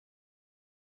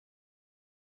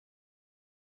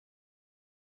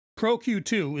Pro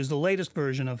Q2 is the latest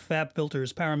version of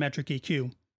FabFilter's parametric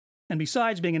EQ, and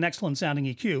besides being an excellent sounding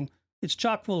EQ, it's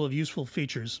chock full of useful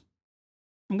features.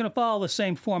 I'm going to follow the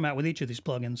same format with each of these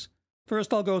plugins.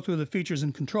 First I'll go through the features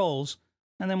and controls,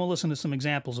 and then we'll listen to some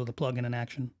examples of the plugin in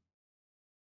action.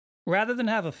 Rather than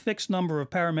have a fixed number of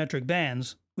parametric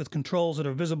bands, with controls that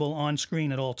are visible on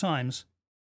screen at all times,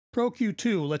 Pro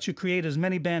Q2 lets you create as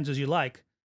many bands as you like,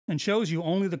 and shows you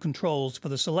only the controls for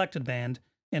the selected band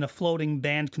in a floating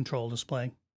band control display.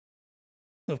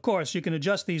 Of course, you can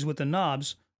adjust these with the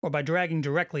knobs or by dragging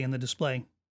directly in the display.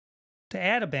 To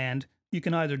add a band, you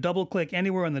can either double-click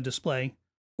anywhere on the display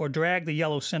or drag the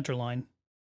yellow center line.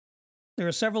 There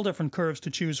are several different curves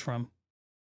to choose from.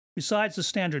 Besides the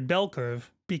standard bell curve,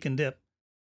 peak and dip,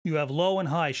 you have low and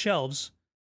high shelves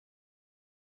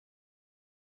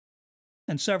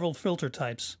and several filter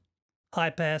types: high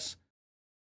pass,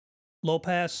 low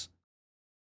pass,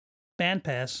 band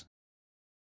pass,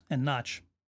 and notch.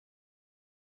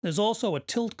 There's also a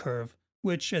tilt curve,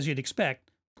 which, as you'd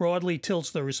expect, broadly tilts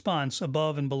the response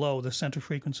above and below the center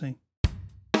frequency.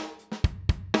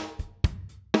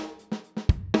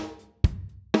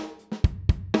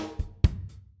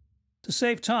 To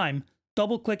save time,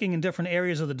 double-clicking in different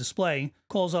areas of the display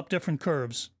calls up different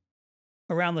curves.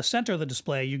 Around the center of the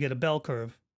display, you get a bell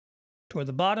curve. Toward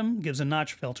the bottom gives a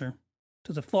notch filter.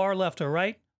 To the far left or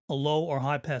right, a low or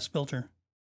high pass filter.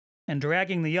 And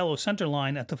dragging the yellow center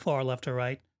line at the far left or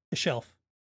right, a shelf.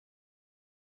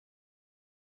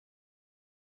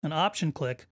 An option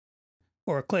click,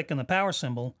 or a click in the power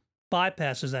symbol,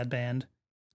 bypasses that band,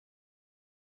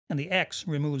 and the X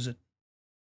removes it.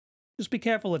 Just be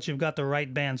careful that you've got the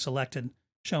right band selected,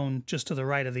 shown just to the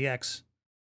right of the X.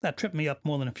 That tripped me up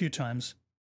more than a few times.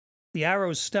 The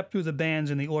arrows step through the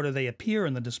bands in the order they appear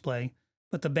in the display,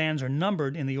 but the bands are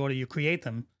numbered in the order you create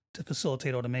them to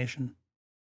facilitate automation.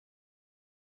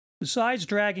 Besides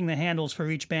dragging the handles for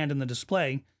each band in the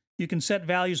display, you can set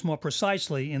values more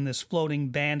precisely in this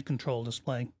floating band control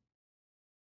display.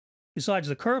 Besides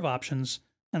the curve options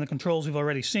and the controls we've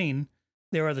already seen,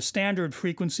 there are the standard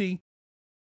frequency,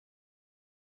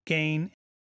 gain,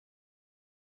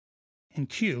 and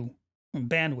Q, or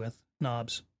bandwidth,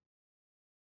 knobs.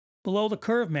 Below the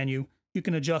curve menu, you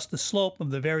can adjust the slope of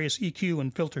the various EQ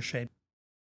and filter shape.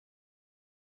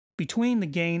 Between the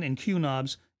gain and Q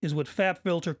knobs is what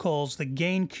FabFilter calls the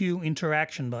Gain-Q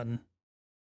interaction button.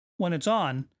 When it's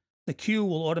on, the Q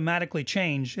will automatically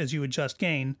change as you adjust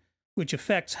gain, which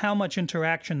affects how much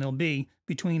interaction there'll be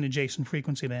between adjacent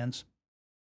frequency bands.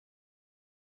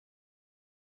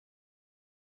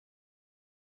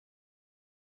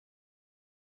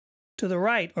 To the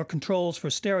right are controls for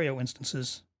stereo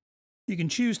instances. You can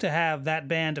choose to have that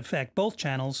band affect both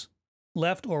channels,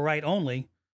 left or right only,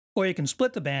 or you can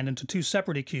split the band into two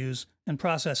separate EQs and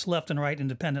process left and right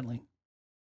independently.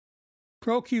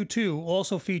 Pro Q2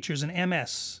 also features an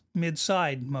MS,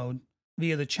 mid-side mode,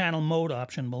 via the channel mode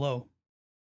option below.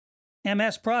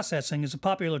 MS processing is a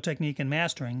popular technique in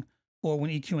mastering, or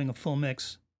when EQing a full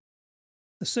mix.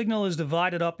 The signal is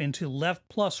divided up into left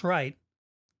plus right,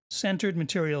 centered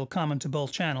material common to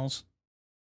both channels,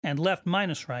 and left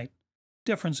minus right,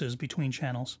 differences between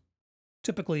channels,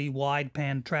 typically wide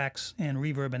pan tracks and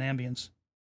reverb and ambience.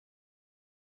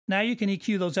 Now you can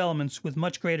EQ those elements with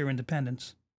much greater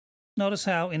independence. Notice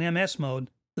how in MS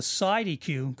mode, the side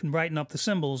EQ can brighten up the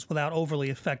cymbals without overly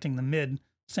affecting the mid,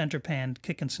 center pan,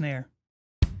 kick and snare.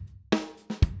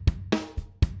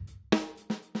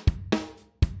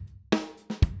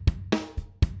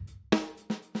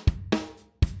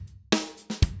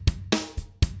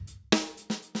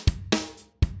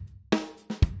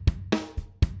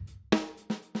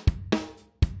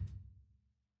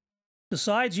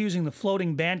 Besides using the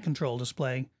floating band control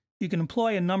display, you can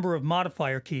employ a number of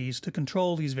modifier keys to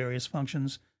control these various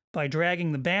functions by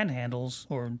dragging the band handles,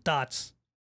 or dots.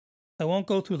 I won't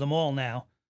go through them all now,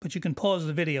 but you can pause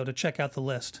the video to check out the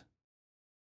list.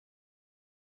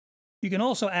 You can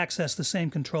also access the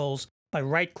same controls by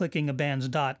right-clicking a band's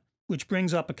dot, which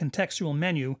brings up a contextual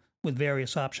menu with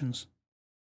various options.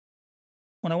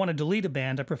 When I want to delete a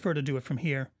band, I prefer to do it from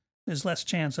here. There's less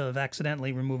chance of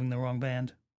accidentally removing the wrong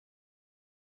band.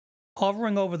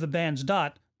 Hovering over the band's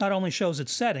dot not only shows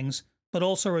its settings, but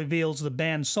also reveals the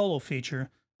band solo feature,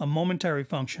 a momentary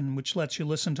function which lets you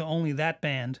listen to only that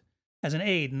band, as an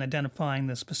aid in identifying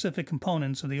the specific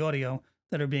components of the audio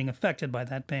that are being affected by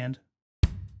that band.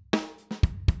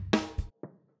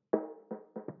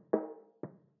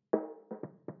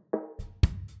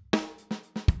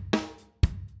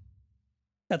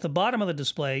 At the bottom of the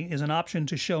display is an option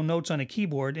to show notes on a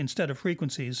keyboard instead of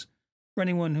frequencies, for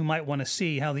anyone who might want to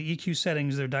see how the EQ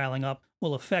settings they're dialing up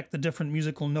will affect the different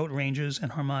musical note ranges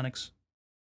and harmonics.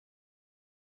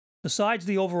 Besides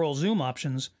the overall zoom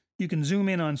options, you can zoom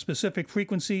in on specific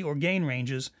frequency or gain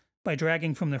ranges by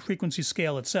dragging from the frequency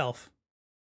scale itself,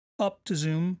 up to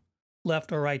zoom,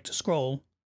 left or right to scroll,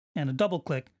 and a double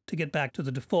click to get back to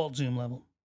the default zoom level.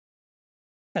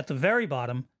 At the very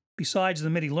bottom, besides the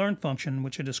MIDI learn function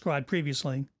which I described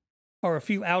previously, are a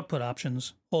few output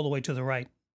options all the way to the right.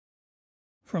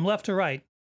 From left to right,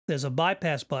 there's a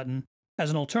bypass button as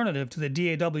an alternative to the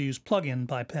DAW's plug-in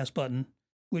bypass button,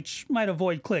 which might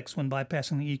avoid clicks when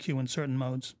bypassing the EQ in certain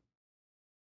modes.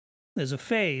 There's a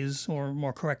phase, or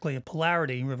more correctly a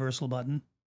polarity, reversal button.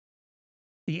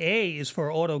 The A is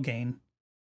for auto gain.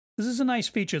 This is a nice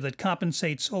feature that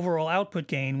compensates overall output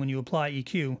gain when you apply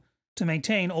EQ to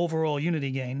maintain overall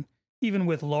unity gain, even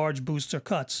with large boosts or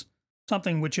cuts,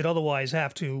 something which you'd otherwise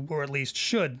have to, or at least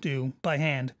should, do by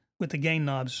hand with the gain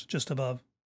knobs just above.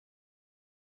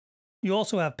 You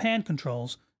also have pan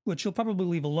controls, which you'll probably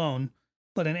leave alone,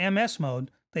 but in MS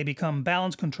mode, they become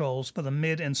balance controls for the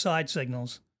mid and side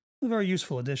signals, a very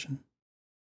useful addition.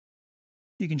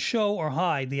 You can show or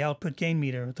hide the output gain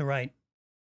meter at the right.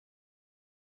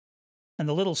 And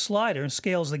the little slider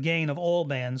scales the gain of all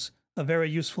bands, a very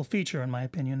useful feature in my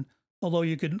opinion, although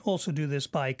you could also do this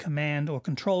by command or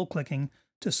control clicking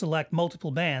to select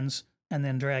multiple bands and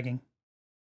then dragging.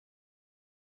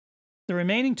 The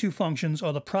remaining two functions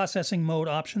are the processing mode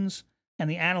options and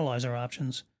the analyzer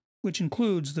options, which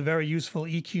includes the very useful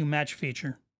EQ match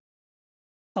feature.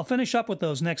 I'll finish up with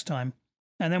those next time,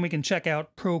 and then we can check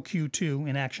out Pro Q2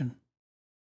 in action.